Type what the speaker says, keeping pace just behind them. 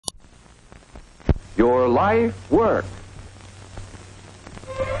your life work.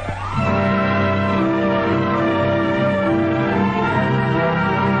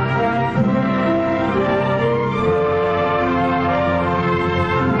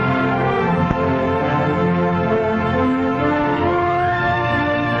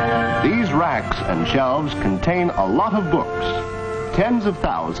 These racks and shelves contain a lot of books, tens of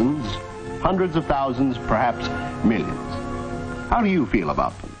thousands, hundreds of thousands, perhaps millions. How do you feel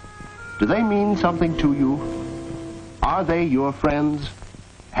about them? Do they mean something to you? Are they your friends?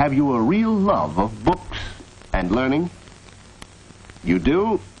 Have you a real love of books and learning? You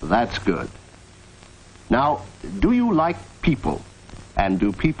do? That's good. Now, do you like people? And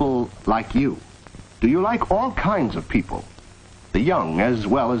do people like you? Do you like all kinds of people? The young as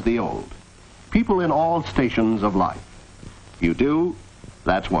well as the old. People in all stations of life. You do?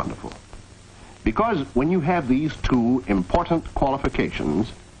 That's wonderful. Because when you have these two important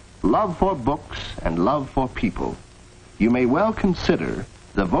qualifications, love for books and love for people, you may well consider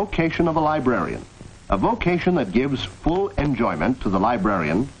the vocation of a librarian, a vocation that gives full enjoyment to the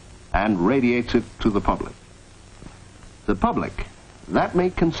librarian and radiates it to the public. The public, that may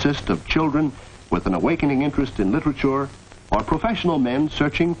consist of children with an awakening interest in literature, or professional men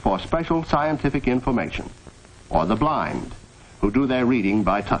searching for special scientific information, or the blind, who do their reading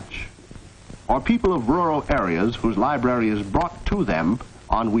by touch, or people of rural areas whose library is brought to them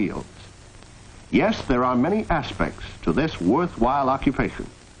on wheels. Yes, there are many aspects to this worthwhile occupation,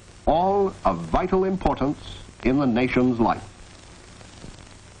 all of vital importance in the nation's life.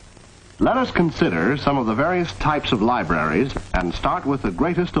 Let us consider some of the various types of libraries and start with the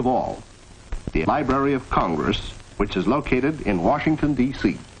greatest of all, the Library of Congress, which is located in Washington,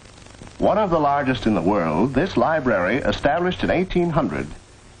 D.C. One of the largest in the world, this library, established in 1800,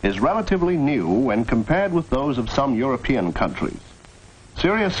 is relatively new when compared with those of some European countries.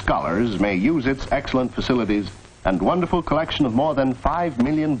 Serious scholars may use its excellent facilities and wonderful collection of more than 5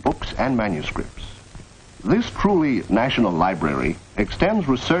 million books and manuscripts. This truly national library extends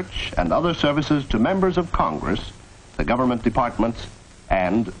research and other services to members of Congress, the government departments,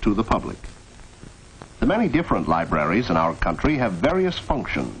 and to the public. The many different libraries in our country have various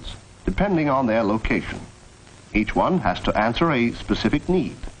functions, depending on their location. Each one has to answer a specific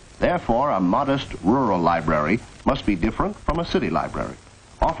need. Therefore, a modest rural library must be different from a city library,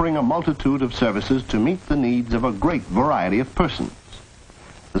 offering a multitude of services to meet the needs of a great variety of persons.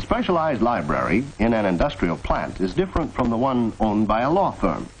 The specialized library in an industrial plant is different from the one owned by a law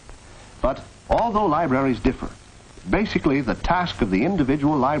firm. But although libraries differ, basically the task of the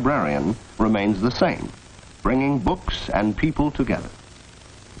individual librarian remains the same, bringing books and people together.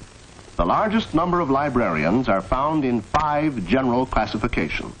 The largest number of librarians are found in 5 general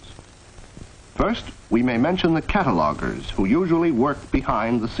classifications. First, we may mention the catalogers, who usually work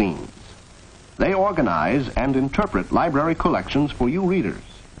behind the scenes. They organize and interpret library collections for you readers.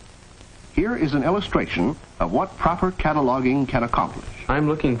 Here is an illustration of what proper cataloging can accomplish. I'm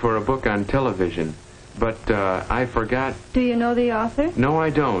looking for a book on television, but I forgot... Do you know the author? No, I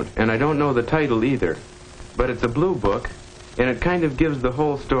don't, and I don't know the title either. But it's a blue book, and it kind of gives the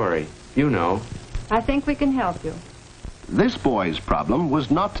whole story. You know. I think we can help you. This boy's problem was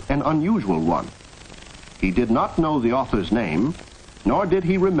not an unusual one. He did not know the author's name, nor did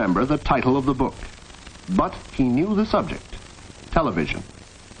he remember the title of the book. But he knew the subject, television.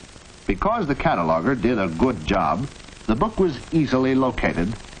 Because the cataloger did a good job, the book was easily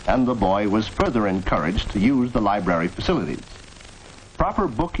located, and the boy was further encouraged to use the library facilities. Proper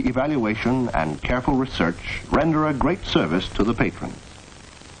book evaluation and careful research render a great service to the patrons.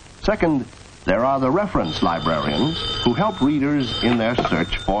 Second, there are the reference librarians who help readers in their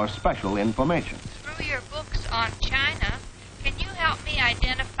search for special information. Through your books on China, can you help me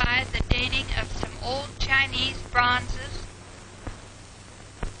identify the dating of some old Chinese bronzes?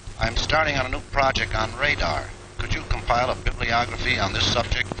 I'm starting on a new project on radar. Could you compile a bibliography on this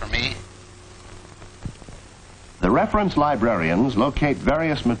subject for me? The reference librarians locate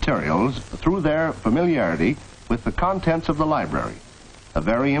various materials through their familiarity with the contents of the library, a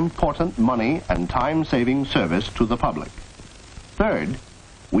very important money and time-saving service to the public. Third,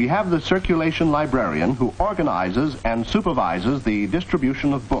 we have the circulation librarian who organizes and supervises the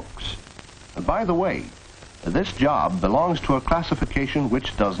distribution of books. By the way, this job belongs to a classification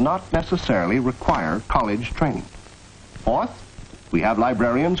which does not necessarily require college training. Fourth, we have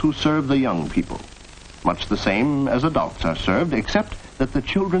librarians who serve the young people, much the same as adults are served, except that the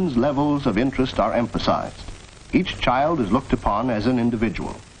children's levels of interest are emphasized. Each child is looked upon as an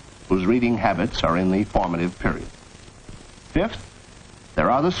individual, whose reading habits are in the formative period. Fifth, there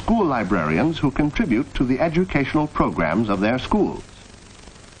are the school librarians who contribute to the educational programs of their schools.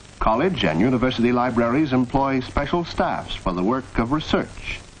 College and university libraries employ special staffs for the work of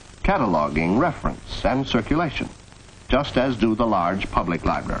research, cataloging, reference, and circulation, just as do the large public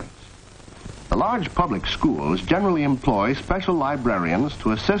libraries. The large public schools generally employ special librarians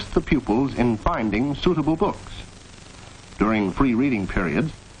to assist the pupils in finding suitable books. During free reading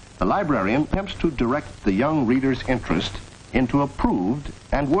periods, the librarian attempts to direct the young reader's interest into approved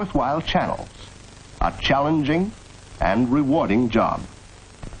and worthwhile channels, a challenging and rewarding job.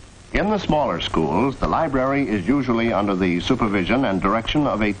 In the smaller schools, the library is usually under the supervision and direction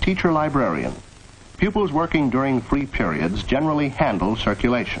of a teacher librarian. Pupils working during free periods generally handle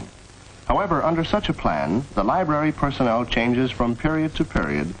circulation. However, under such a plan, the library personnel changes from period to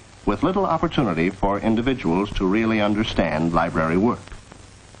period with little opportunity for individuals to really understand library work.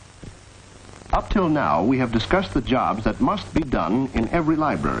 Up till now, we have discussed the jobs that must be done in every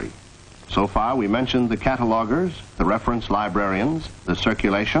library. So far, we mentioned the catalogers, the reference librarians, the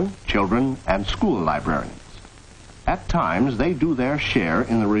circulation, children, and school librarians. At times, they do their share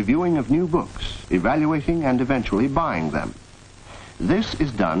in the reviewing of new books, evaluating and eventually buying them. This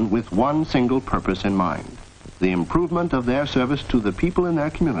is done with one single purpose in mind: the improvement of their service to the people in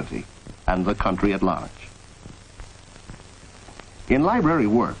their community and the country at large. In library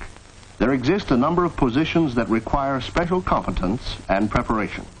work, there exist a number of positions that require special competence and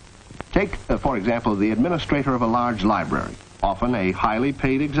preparation. Take, for example, the administrator of a large library, often a highly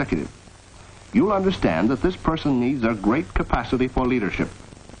paid executive. You'll understand that this person needs a great capacity for leadership,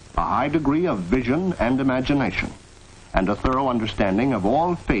 a high degree of vision and imagination, and a thorough understanding of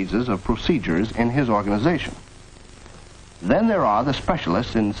all phases of procedures in his organization. Then there are the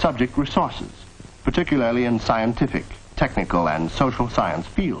specialists in subject resources, particularly in scientific, technical, and social science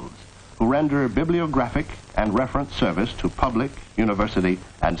fields, who render bibliographic and reference service to public, university,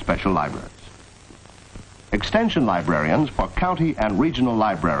 and special libraries. Extension librarians for county and regional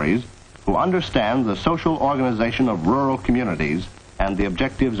libraries who understand the social organization of rural communities and the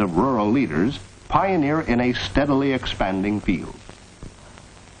objectives of rural leaders pioneer in a steadily expanding field.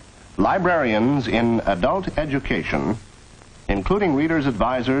 Librarians in adult education, including readers,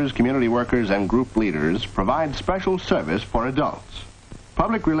 advisors, community workers, and group leaders, provide special service for adults.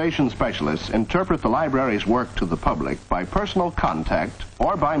 Public relations specialists interpret the library's work to the public by personal contact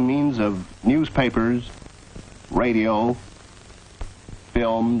or by means of newspapers, radio,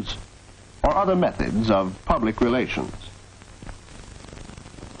 films, or other methods of public relations.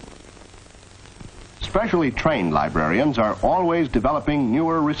 Specially trained librarians are always developing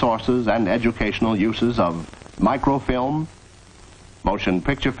newer resources and educational uses of microfilm, motion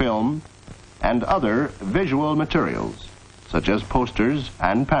picture film, and other visual materials, such as posters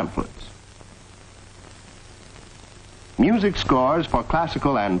and pamphlets. Music scores for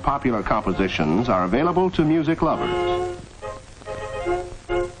classical and popular compositions are available to music lovers.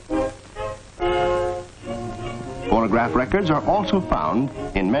 Phonograph records are also found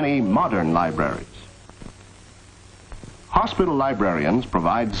in many modern libraries. Hospital librarians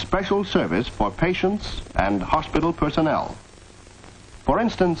provide special service for patients and hospital personnel. For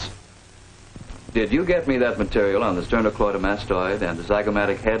instance, did you get me that material on the sternocleidomastoid and the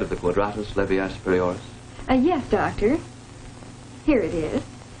zygomatic head of the quadratus leviae superioris? Yes, Doctor. Here it is.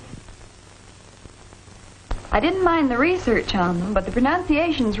 I didn't mind the research on them, but the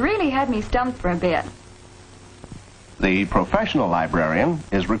pronunciations really had me stumped for a bit. The professional librarian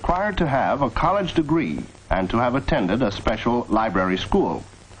is required to have a college degree and to have attended a special library school.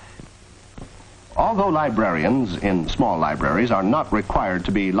 Although librarians in small libraries are not required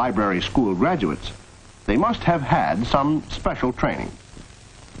to be library school graduates, they must have had some special training.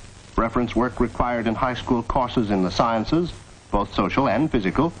 Reference work required in high school courses in the sciences, both social and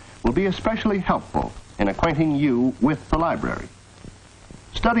physical, will be especially helpful in acquainting you with the library.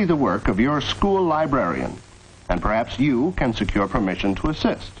 Study the work of your school librarian, and perhaps you can secure permission to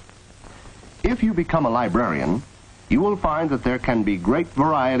assist. If you become a librarian, you will find that there can be great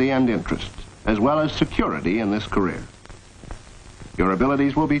variety and interest, as well as security in this career. Your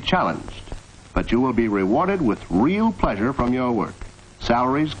abilities will be challenged, but you will be rewarded with real pleasure from your work,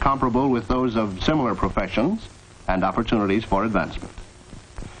 salaries comparable with those of similar professions, and opportunities for advancement.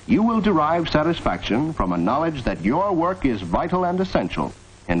 You will derive satisfaction from a knowledge that your work is vital and essential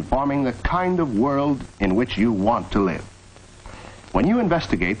in forming the kind of world in which you want to live. When you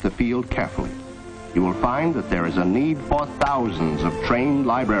investigate the field carefully, you will find that there is a need for thousands of trained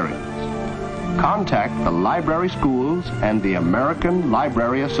librarians. Contact the library schools and the American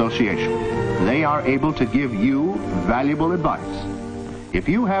Library Association. They are able to give you valuable advice. If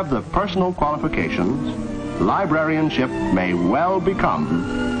you have the personal qualifications, librarianship may well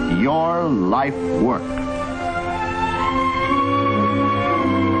become your life work.